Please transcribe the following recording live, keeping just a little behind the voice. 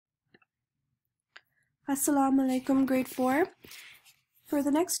Assalamu alaikum, grade 4. For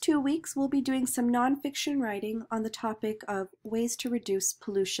the next 2 weeks, we'll be doing some nonfiction writing on the topic of ways to reduce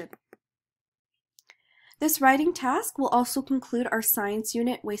pollution. This writing task will also conclude our science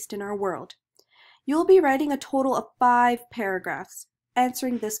unit, Waste in Our World. You'll be writing a total of 5 paragraphs,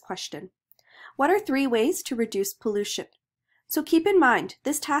 answering this question. What are 3 ways to reduce pollution? So keep in mind,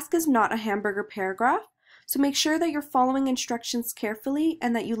 this task is not a hamburger paragraph, so make sure that you're following instructions carefully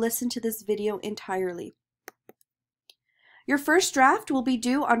and that you listen to this video entirely. Your first draft will be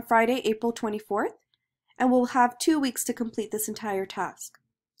due on Friday, April 24th, and we'll have 2 weeks to complete this entire task.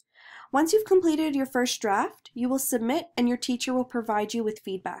 Once you've completed your first draft, you will submit and your teacher will provide you with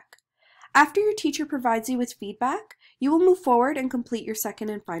feedback. After your teacher provides you with feedback, you will move forward and complete your second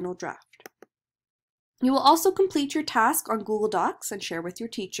and final draft. You will also complete your task on Google Docs and share with your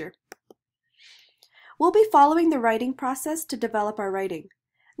teacher. We'll be following the writing process to develop our writing.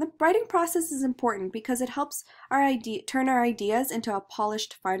 The writing process is important because it helps turn our ideas into a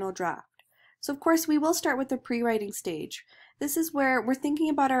polished final draft. So of course we will start with the pre-writing stage. This is where we're thinking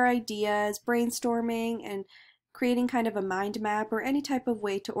about our ideas, brainstorming, and creating kind of a mind map or any type of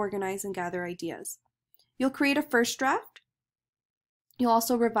way to organize and gather ideas. You'll create a first draft. You'll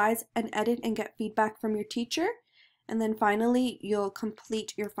also revise and edit and get feedback from your teacher. And then finally, you'll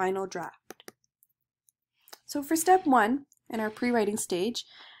complete your final draft. So for step 1 in our pre-writing stage,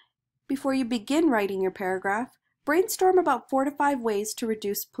 before you begin writing your paragraph, brainstorm about 4 to 5 ways to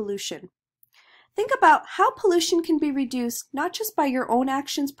reduce pollution. Think about how pollution can be reduced not just by your own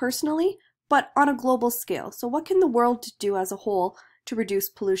actions personally, but on a global scale. So what can the world do as a whole to reduce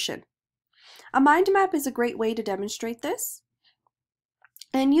pollution? A mind map is a great way to demonstrate this.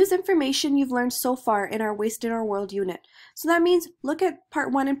 And use information you've learned so far in our Waste in Our World unit. So that means look at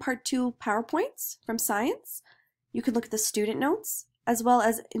part 1 and part 2 PowerPoints from science. You can look at the student notes, as well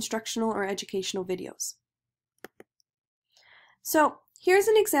as instructional or educational videos. So here's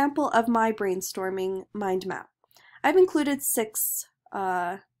an example of my brainstorming mind map. I've included 6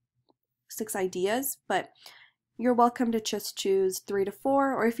 ideas, but you're welcome to just choose 3 to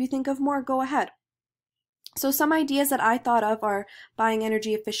 4, or if you think of more, go ahead. So some ideas that I thought of are buying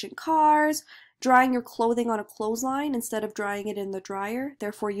energy efficient cars, drying your clothing on a clothesline instead of drying it in the dryer,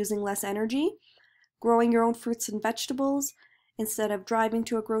 therefore using less energy, growing your own fruits and vegetables instead of driving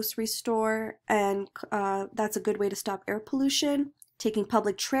to a grocery store, and that's a good way to stop air pollution, taking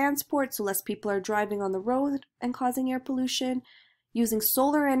public transport so less people are driving on the road and causing air pollution, using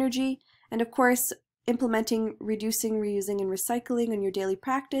solar energy, and of course implementing reducing, reusing, and recycling in your daily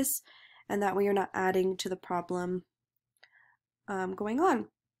practice, and that way you're not adding to the problem going on.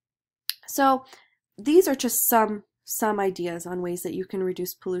 So these are just some ideas on ways that you can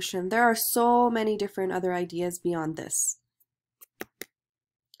reduce pollution. There are so many different other ideas beyond this.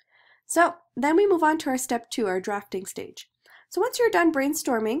 So then we move on to our step 2, our drafting stage. So once you're done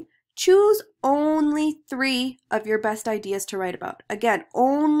brainstorming, choose only 3 of your best ideas to write about. Again,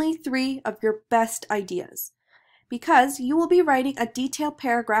 only 3 of your best ideas, because you will be writing a detailed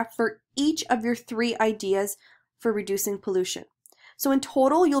paragraph for each of your 3 ideas for reducing pollution. So in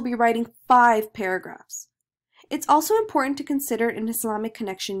total, you'll be writing 5 paragraphs. It's also important to consider an Islamic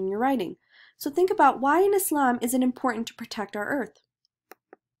connection in your writing. So think about why in Islam is it important to protect our earth.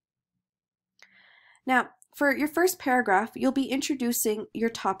 Now, for your first paragraph, you'll be introducing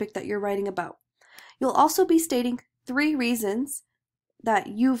your topic that you're writing about. You'll also be stating 3 reasons that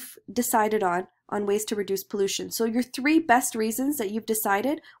you've decided on ways to reduce pollution. So your 3 best reasons that you've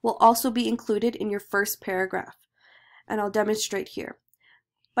decided will also be included in your first paragraph. And I'll demonstrate here.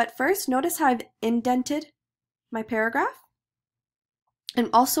 But first, notice how I've indented my paragraph. And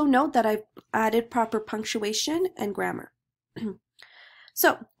also note that I've added proper punctuation and grammar.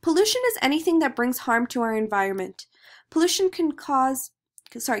 So, pollution is anything that brings harm to our environment. Pollution can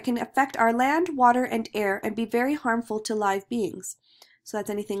affect our land, water, and air and be very harmful to live beings. So that's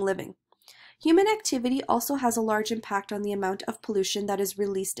anything living. Human activity also has a large impact on the amount of pollution that is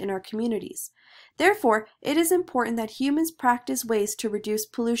released in our communities. Therefore, it is important that humans practice ways to reduce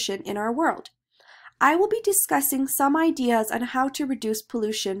pollution in our world. I will be discussing some ideas on how to reduce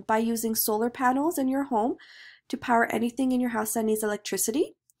pollution by using solar panels in your home to power anything in your house that needs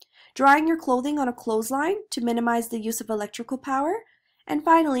electricity, drying your clothing on a clothesline to minimize the use of electrical power, and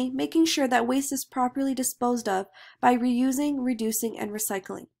finally, making sure that waste is properly disposed of by reusing, reducing, and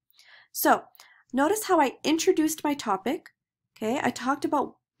recycling. So, notice how I introduced my topic. Okay, I talked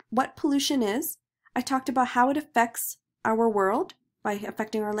about what pollution is. I talked about how it affects our world by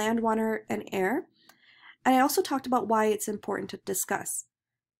affecting our land, water, and air. And I also talked about why it's important to discuss.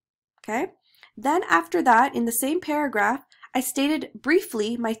 Okay? Then after that, in the same paragraph, I stated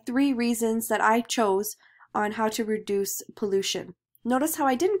briefly my 3 reasons that I chose on how to reduce pollution. Notice how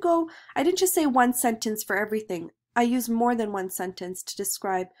I didn't just say one sentence for everything. I used more than one sentence to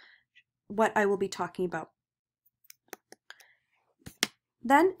describe what I will be talking about.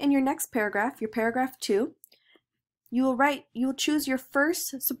 Then in your next paragraph, your paragraph 2, you will choose your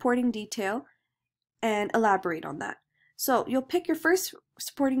first supporting detail and elaborate on that. So you'll pick your first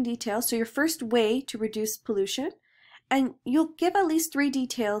supporting detail, so your first way to reduce pollution, and you'll give at least 3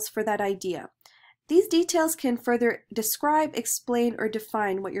 details for that idea. These details can further describe, explain, or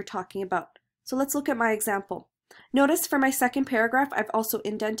define what you're talking about. So let's look at my example. Notice for my second paragraph, I've also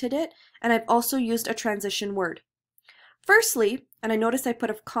indented it, and I've also used a transition word. Firstly, and I notice I put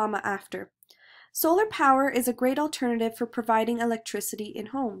a comma after, solar power is a great alternative for providing electricity in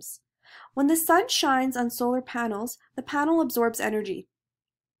homes. When the sun shines on solar panels, the panel absorbs energy.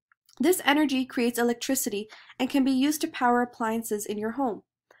 This energy creates electricity and can be used to power appliances in your home.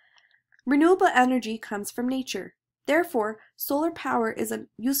 Renewable energy comes from nature. Therefore, solar power is a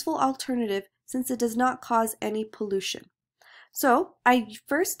useful alternative since it does not cause any pollution. So, I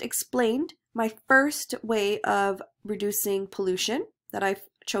first explained my first way of reducing pollution that I've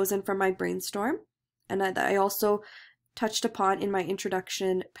chosen from my brainstorm, and that I also touched upon in my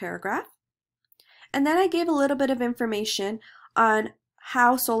introduction paragraph. And then I gave a little bit of information on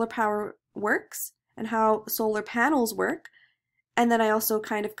how solar power works and how solar panels work. And then I also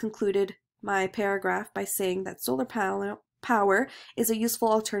kind of concluded my paragraph by saying that solar power is a useful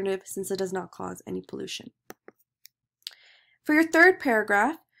alternative since it does not cause any pollution. For your third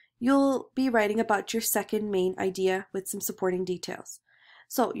paragraph, you'll be writing about your second main idea with some supporting details.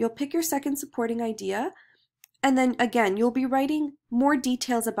 So you'll pick your second supporting idea, and then again, you'll be writing more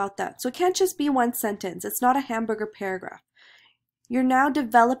details about that. So it can't just be one sentence. It's not a hamburger paragraph. You're now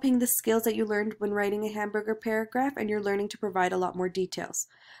developing the skills that you learned when writing a hamburger paragraph, and you're learning to provide a lot more details.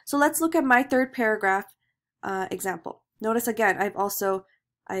 So let's look at my third paragraph example. Notice again,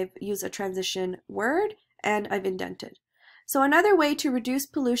 I've used a transition word and I've indented. So another way to reduce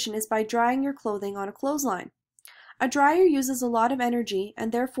pollution is by drying your clothing on a clothesline. A dryer uses a lot of energy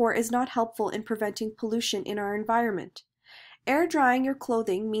and therefore is not helpful in preventing pollution in our environment. Air drying your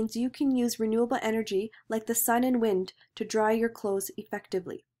clothing means you can use renewable energy like the sun and wind to dry your clothes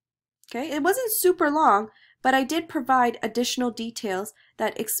effectively. Okay, it wasn't super long, but I did provide additional details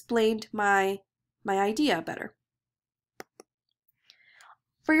that explained my idea better.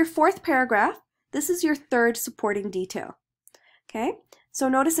 For your fourth paragraph, this is your third supporting detail. Okay, so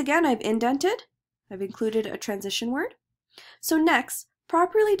notice again I've indented, I've included a transition word. So next,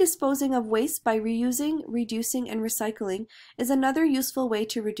 properly disposing of waste by reusing, reducing, and recycling is another useful way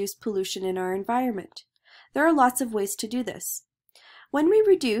to reduce pollution in our environment. There are lots of ways to do this. When we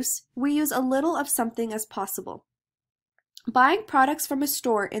reduce, we use a little of something as possible. Buying products from a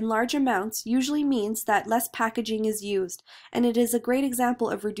store in large amounts usually means that less packaging is used, and it is a great example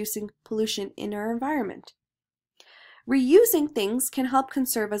of reducing pollution in our environment. Reusing things can help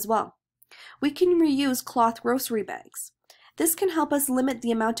conserve as well. We can reuse cloth grocery bags. This can help us limit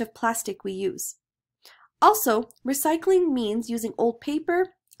the amount of plastic we use. Also, recycling means using old paper,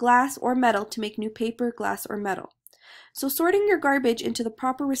 glass, or metal to make new paper, glass, or metal. So sorting your garbage into the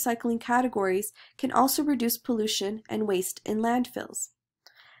proper recycling categories can also reduce pollution and waste in landfills.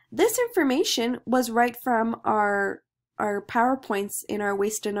 This information was right from our PowerPoints in our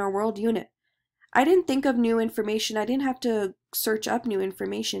Waste in Our World unit. I didn't think of new information. I didn't have to search up new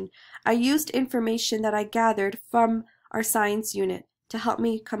information. I used information that I gathered from our science unit to help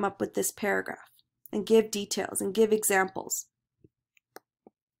me come up with this paragraph and give details and give examples.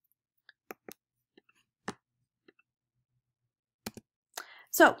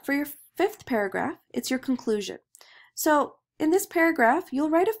 So for your fifth paragraph, it's your conclusion. So in this paragraph, you'll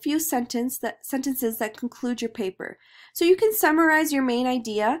write a few sentences that conclude your paper. So you can summarize your main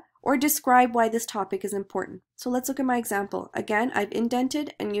idea or describe why this topic is important. So let's look at my example. Again, I've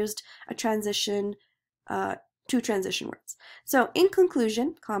indented and used a transition, 2 transition words. So in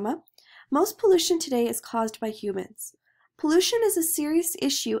conclusion, comma, most pollution today is caused by humans. Pollution is a serious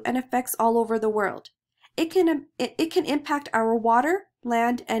issue and affects all over the world. It can impact our water,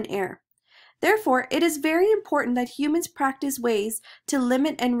 land, and air. Therefore, it is very important that humans practice ways to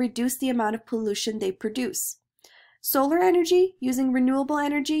limit and reduce the amount of pollution they produce. Solar energy, using renewable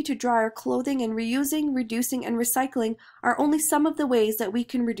energy to dry our clothing, and reusing, reducing, and recycling are only some of the ways that we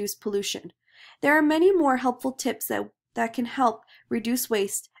can reduce pollution. There are many more helpful tips that can help reduce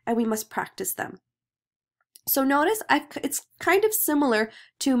waste, and we must practice them. So notice it's kind of similar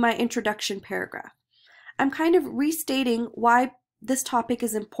to my introduction paragraph. I'm kind of restating why this topic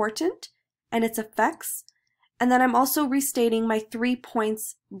is important and its effects, And then I'm also restating my 3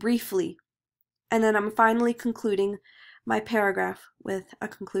 points briefly. And then I'm finally concluding my paragraph with a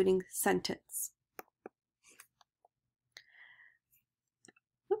concluding sentence.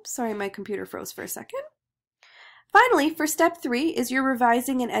 Oops, sorry, my computer froze for a second. Finally, for step 3 is your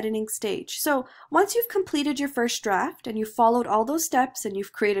revising and editing stage. So once you've completed your first draft and you've followed all those steps and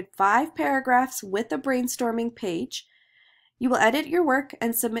you've created 5 paragraphs with a brainstorming page, you will edit your work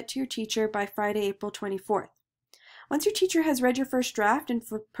and submit to your teacher by Friday, April 24th. Once your teacher has read your first draft and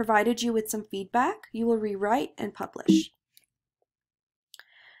provided you with some feedback, you will rewrite and publish.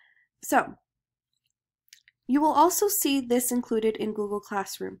 So, you will also see this included in Google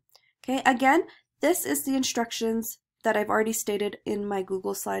Classroom. Okay, again, this is the instructions that I've already stated in my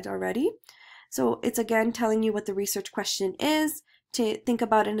Google slides already. So it's again telling you what the research question is, to think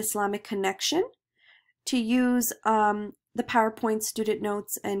about an Islamic connection, to use the PowerPoint student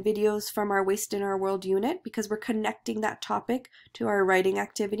notes and videos from our Waste in Our World unit because we're connecting that topic to our writing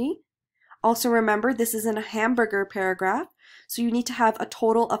activity. Also remember, this is in a hamburger paragraph, so you need to have a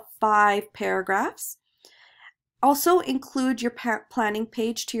total of 5 paragraphs. Also include your planning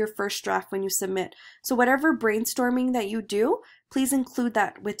page to your first draft when you submit. So whatever brainstorming that you do, please include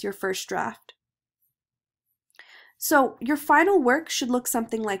that with your first draft. So your final work should look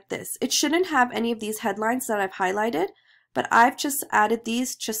something like this. It shouldn't have any of these headlines that I've highlighted, but I've just added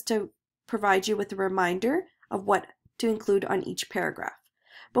these just to provide you with a reminder of what to include on each paragraph.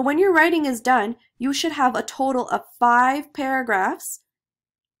 But when your writing is done, you should have a total of 5 paragraphs,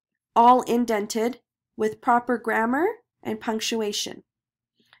 all indented, with proper grammar and punctuation.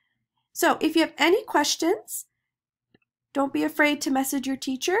 So if you have any questions, don't be afraid to message your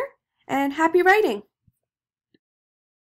teacher, and happy writing!